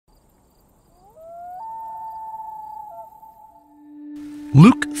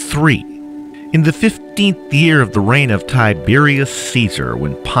Luke 3. In the 15th year of the reign of Tiberius Caesar,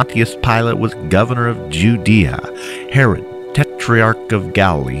 when Pontius Pilate was governor of Judea, Herod, tetrarch of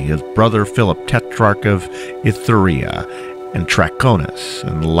Galilee, his brother Philip, tetrarch of Iturea, and Trachonitis,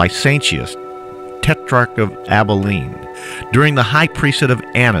 and Licentius, tetrarch of Abilene, during the high priesthood of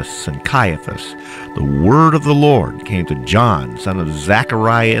Annas and Caiaphas, the word of the Lord came to John, son of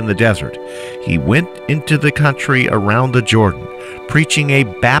Zechariah, in the desert. He went into the country around the Jordan, preaching a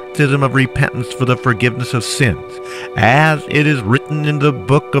baptism of repentance for the forgiveness of sins, as it is written in the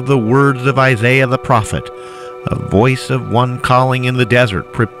book of the words of Isaiah the prophet, a voice of one calling in the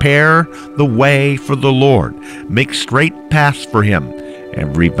desert, prepare the way for the Lord, make straight paths for him.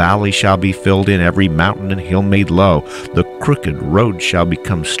 Every valley shall be filled in, every mountain and hill made low. The crooked road shall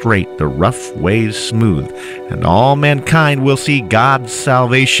become straight, the rough ways smooth, and all mankind will see God's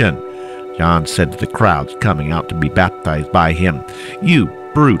salvation. John said to the crowds coming out to be baptized by him, "You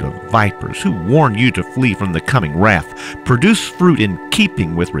brood of vipers, who warned you to flee from the coming wrath? Produce fruit in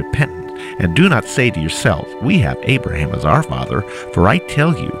keeping with repentance, and do not say to yourselves, 'We have Abraham as our father,' for I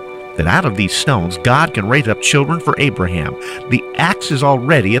tell you that out of these stones God can raise up children for Abraham. The axe is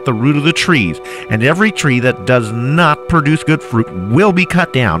already at the root of the trees, and every tree that does not produce good fruit will be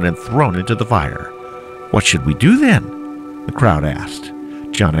cut down and thrown into the fire." "What should we do then?" the crowd asked.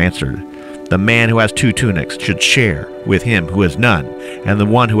 John answered, "The man who has 2 tunics should share with him who has none, and the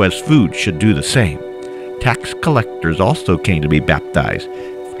one who has food should do the same." Tax collectors also came to be baptized.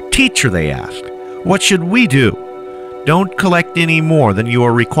 "Teacher," they asked, "what should we do?" "Don't collect any more than you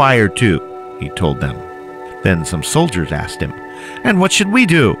are required to," he told them. Then some soldiers asked him, "And what should we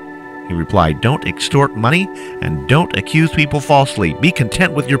do?" He replied, "Don't extort money and don't accuse people falsely. Be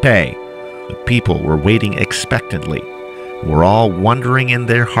content with your pay." The people were waiting expectantly, were all wondering in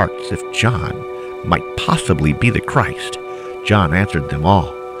their hearts if John might possibly be the Christ. John answered them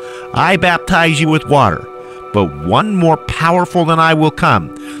all, "I baptize you with water, but one more powerful than I will come,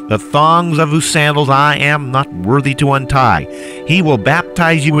 the thongs of whose sandals I am not worthy to untie. He will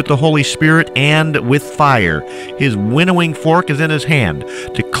baptize you with the Holy Spirit and with fire. His winnowing fork is in his hand,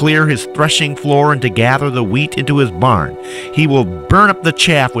 to clear his threshing floor and to gather the wheat into his barn. He will burn up the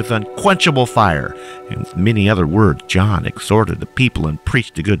chaff with unquenchable fire." And with many other words, John exhorted the people and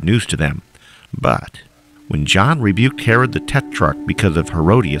preached the good news to them. But when John rebuked Herod the tetrarch because of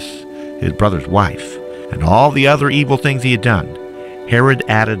Herodias, his brother's wife, and all the other evil things he had done, Herod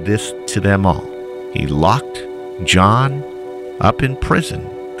added this to them all: he locked John up in prison.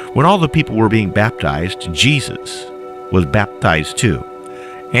 When all the people were being baptized, Jesus was baptized too.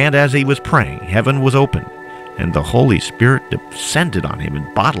 And as he was praying, heaven was opened, and the Holy Spirit descended on him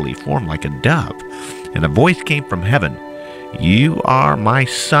in bodily form like a dove. And a voice came from heaven, "You are my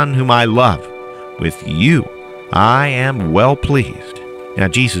Son whom I love. With you I am well pleased." Now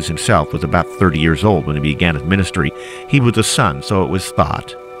Jesus himself was about 30 years old when he began his ministry. He was the son, so it was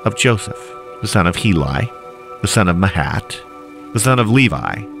thought, of Joseph, the son of Heli, the son of Mahat, the son of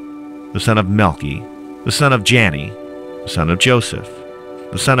Levi, the son of Melchi, the son of Janni, the son of Joseph,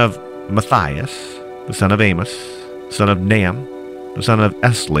 the son of Matthias, the son of Amos, the son of Nahum, the son of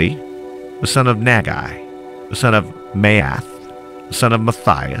Esli, the son of Nagai, the son of Maath, the son of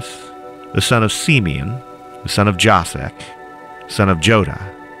Matthias, the son of Simeon, the son of Josech, the son of Joda,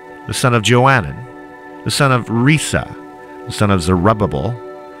 the son of Joanan, the son of Risa, the son of Zerubbabel,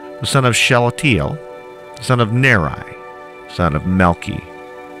 the son of Shealtiel, the son of Neri, the son of Melchi,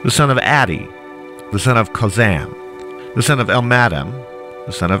 the son of Addi, the son of Kozam, the son of Elmadam,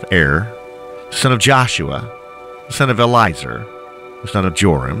 the son of Er, the son of Joshua, the son of Eliezer, the son of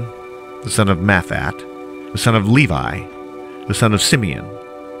Joram, the son of Mathat, the son of Levi, the son of Simeon,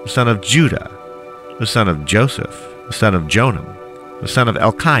 the son of Judah, the son of Joseph, the son of Jonam, the son of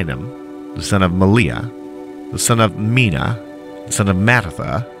Elkainam, the son of Maliah, the son of Mena, the son of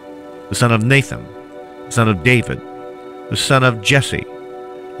Mattatha, the son of Nathan, the son of David, the son of Jesse,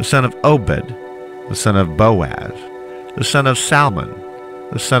 the son of Obed, the son of Boaz, the son of Salmon,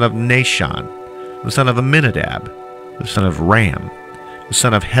 the son of Nashon, the son of Amminadab, the son of Ram, the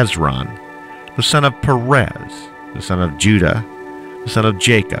son of Hezron, the son of Perez, the son of Judah, the son of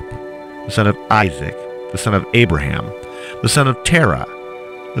Jacob, the son of Isaac, the son of Abraham, the son of Terah,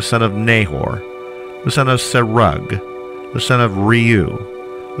 the son of Nahor, the son of Serug, the son of Reu,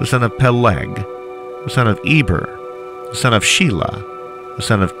 the son of Peleg, the son of Eber, the son of Shelah, the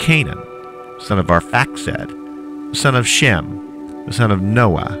son of Canaan, the son of Arphaxad, the son of Shem, the son of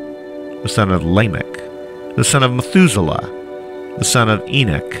Noah, the son of Lamech, the son of Methuselah, the son of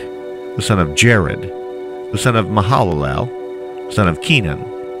Enoch, the son of Jared, the son of Mahalalel, the son of Kenan,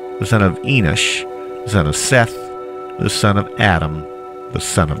 the son of Enosh, the son of Seth, the son of Adam, the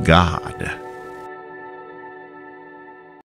Son of God.